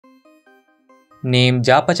Name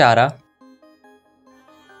Ja Phachara.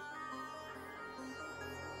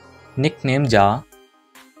 Nickname Ja.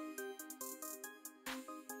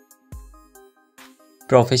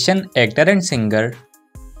 Profession actor and singer.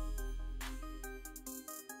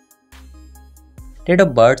 Date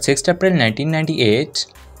of birth 6th April 1998.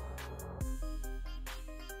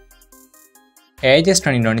 Age is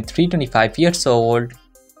 25 years old.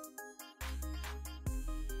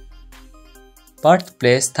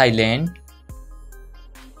 Birthplace Thailand.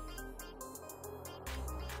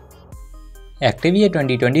 Active year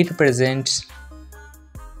 2020 to present.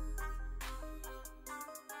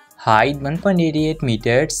 Height 1.88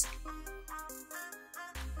 meters.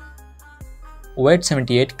 Weight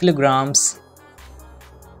 78 kilograms.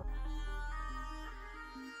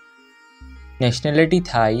 Nationality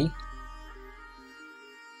Thai.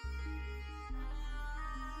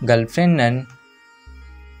 Girlfriend none.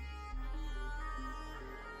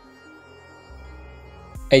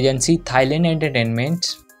 Agency Thailand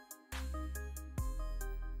Entertainment.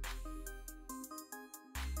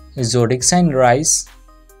 Zodiac sign Rice.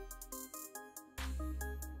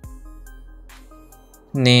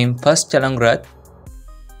 Name first Chalongrat.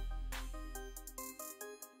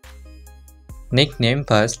 Nickname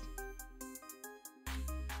first.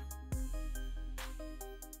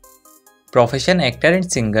 Profession actor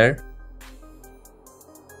and singer.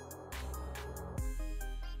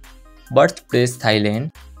 Birthplace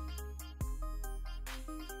Thailand.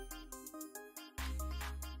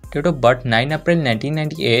 Date of birth 9 April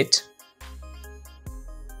 1998.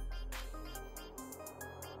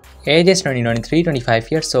 Age is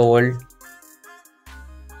 25 years old.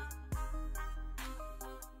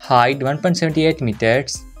 Height 1.78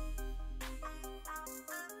 meters.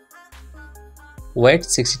 Weight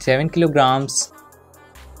 67 kilograms.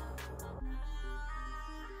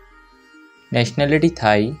 Nationality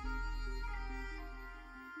Thai.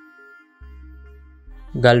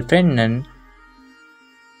 Girlfriend none.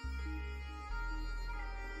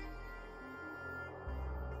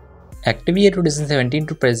 Active year 2017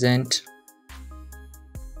 to present.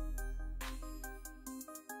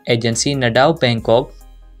 Agency Nadao Bangkok.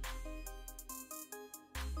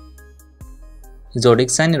 Zodiac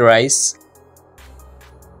sign Rice.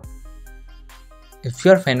 If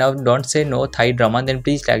you are a fan of Don't Say No Thai drama, then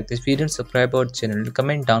please like this video and subscribe our channel.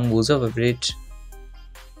 Comment down who's your favorite.